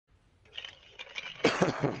Oh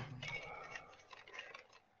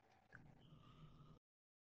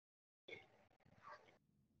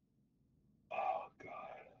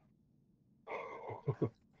God.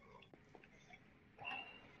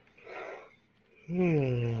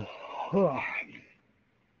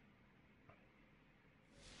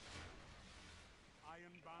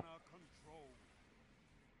 Iron Banner control.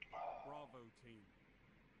 Bravo team.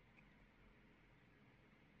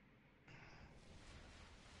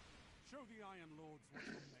 Show the Iron Lords what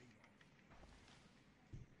you're made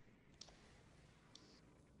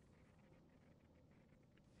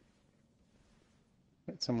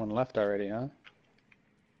of. Someone left already, huh?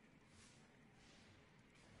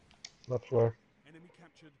 Left where? Enemy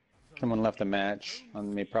captured. Someone left a match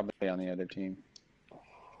on me, probably on the other team.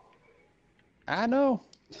 I know.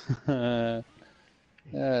 The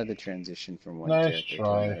transition from one Nice character to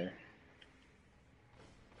try. another.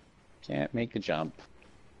 Can't make the jump.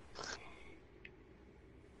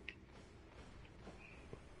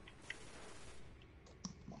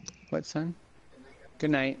 What, son?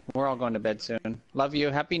 Good night. We're all going to bed soon. Love you.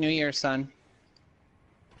 Happy New Year, son.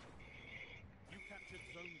 You captured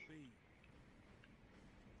Zone B.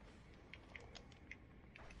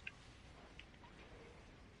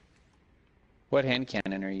 What hand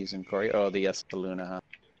cannon are you using, Corey? Oh, the Escaluna, huh?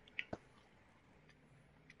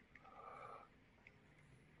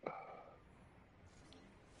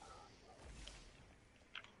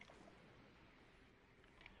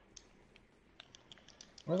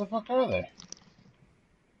 Where the fuck are they?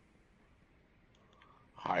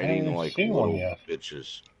 I haven't Hiding even like seen one little yet.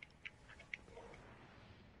 bitches.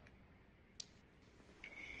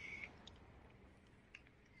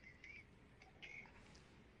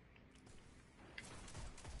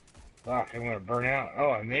 Fuck, I'm gonna burn out.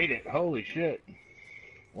 Oh, I made it. Holy shit.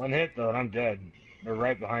 One hit though, and I'm dead. They're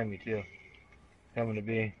right behind me too. Coming to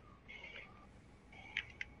be.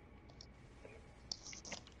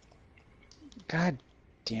 God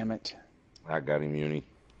damn it. I got immunity.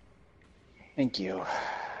 Thank you.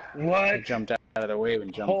 What? I jumped out of the wave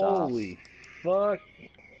and jumped Holy off. fuck.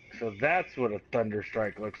 So that's what a thunder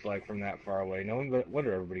strike looks like from that far away. No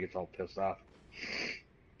wonder everybody gets all pissed off.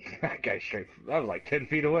 That guy straight. I was like 10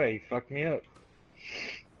 feet away. He fucked me up.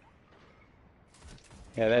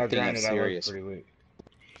 Yeah, that thing Granted, is I was serious. pretty weak.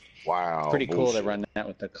 Wow. Pretty cool to bullshit. run that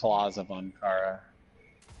with the claws of Ankara.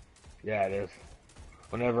 Yeah, it is.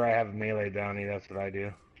 Whenever I have a melee bounty, that's what I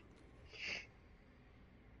do.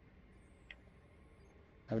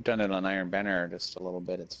 I've done it on Iron Banner just a little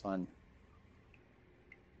bit. It's fun.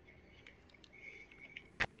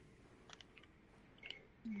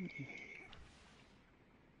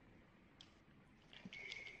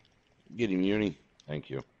 Get immunity. Thank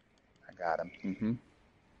you. I got him. Mm-hmm.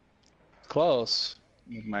 Close.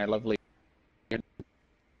 With my lovely.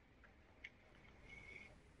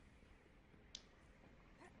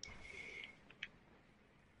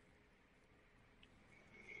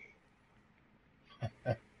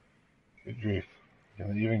 Good grief.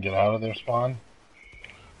 Can they even get out of their spawn?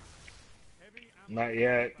 Heavy Not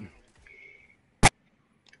yet.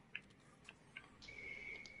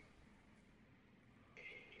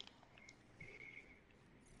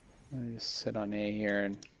 Let me just sit on A here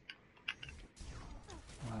and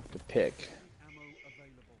I'll have to pick. ammo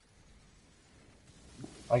available.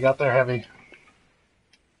 I got their heavy.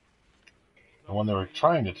 The one they were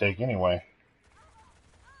trying to take anyway.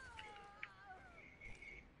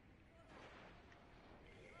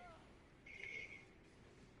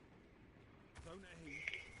 Zone A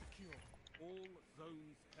secure. All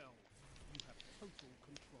zones held. You have total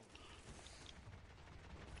control.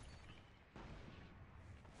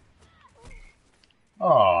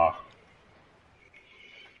 Aw.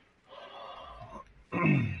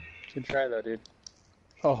 Good try though, dude.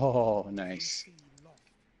 Oh, nice. C lost.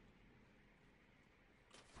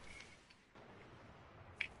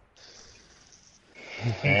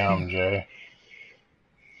 Damn, Jay.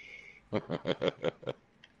 Zone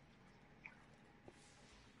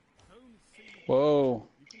C. Whoa.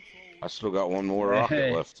 You control. I still got one more rocket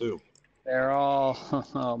Hey. left too. They're all.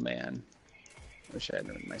 Oh, man. Wish I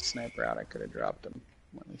had my sniper out. I could have dropped him.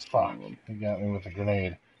 At least one Fuck. of them. He got me with a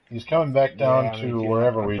grenade. He's coming back down Yeah, me to too.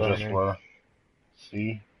 wherever I'm we just burning. were.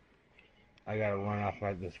 See? I gotta run off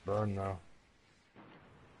like this burn though.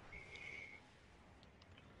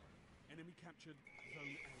 Enemy captured Zone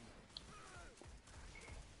A.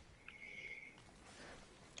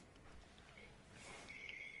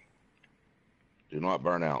 Do not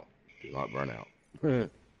burn out. Do not burn out.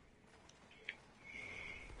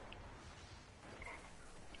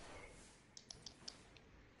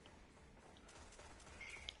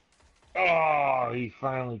 Oh, he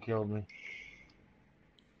finally killed me.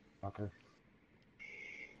 Fucker.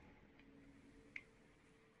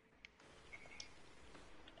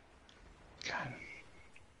 God.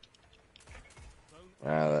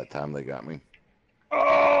 That time they got me.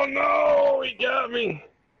 Oh no, he got me.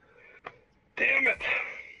 Damn it.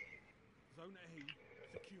 Zone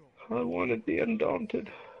A secure. I wanted the Undaunted.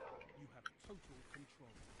 You have total control.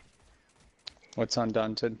 What's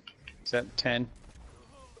Undaunted? Is that 10?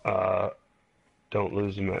 Don't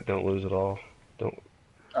lose them. Don't lose at all. Don't.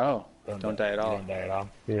 Oh, don't die at all. Don't die at all.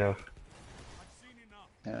 Yeah. I've seen enough.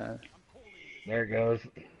 Uh, I'm calling it. There it goes.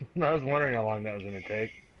 I was wondering how long that was going to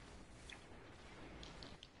take.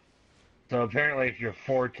 So apparently if you're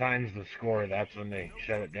 4 times the score, that's when they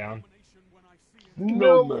shut it down. Domination when I see it.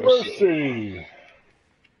 No mercy.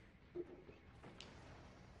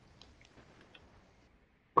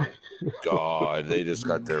 God, they just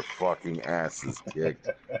got their fucking asses kicked.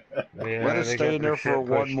 Yeah, Let us they stay got in their there for shit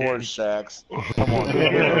one pushed more, in. Shax. Come on, give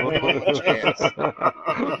me a chance.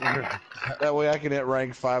 That way I can hit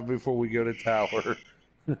rank 5 before we go to tower.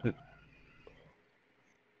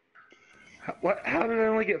 How did I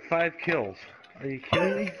only get 5 kills? Are you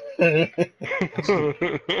kidding me?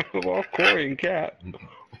 Well, Corey and Cat.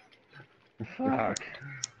 Fuck.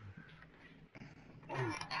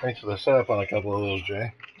 Thanks for the setup on a couple of those,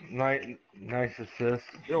 Jay. Nice assist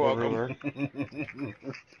You're welcome. everywhere.